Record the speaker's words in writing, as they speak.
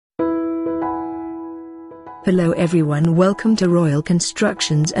Hello everyone, welcome to Royal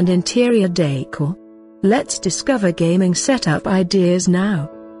Constructions and Interior Decor. Let's discover gaming setup ideas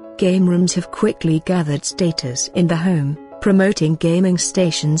now. Game rooms have quickly gathered status in the home, promoting gaming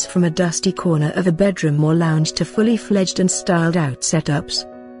stations from a dusty corner of a bedroom or lounge to fully fledged and styled out setups.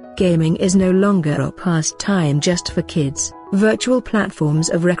 Gaming is no longer a pastime just for kids. Virtual platforms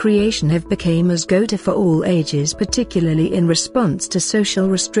of recreation have become as go-to for all ages, particularly in response to social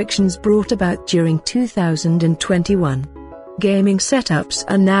restrictions brought about during 2021. Gaming setups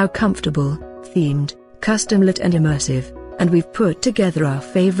are now comfortable, themed, custom-lit and immersive, and we've put together our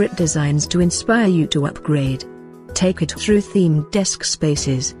favorite designs to inspire you to upgrade. Take it through themed desk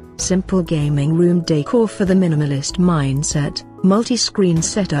spaces, simple gaming room decor for the minimalist mindset, multi-screen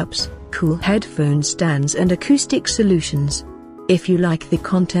setups, cool headphone stands and acoustic solutions. If you like the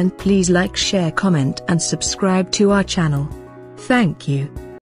content, please like, share, comment and subscribe to our channel. Thank you.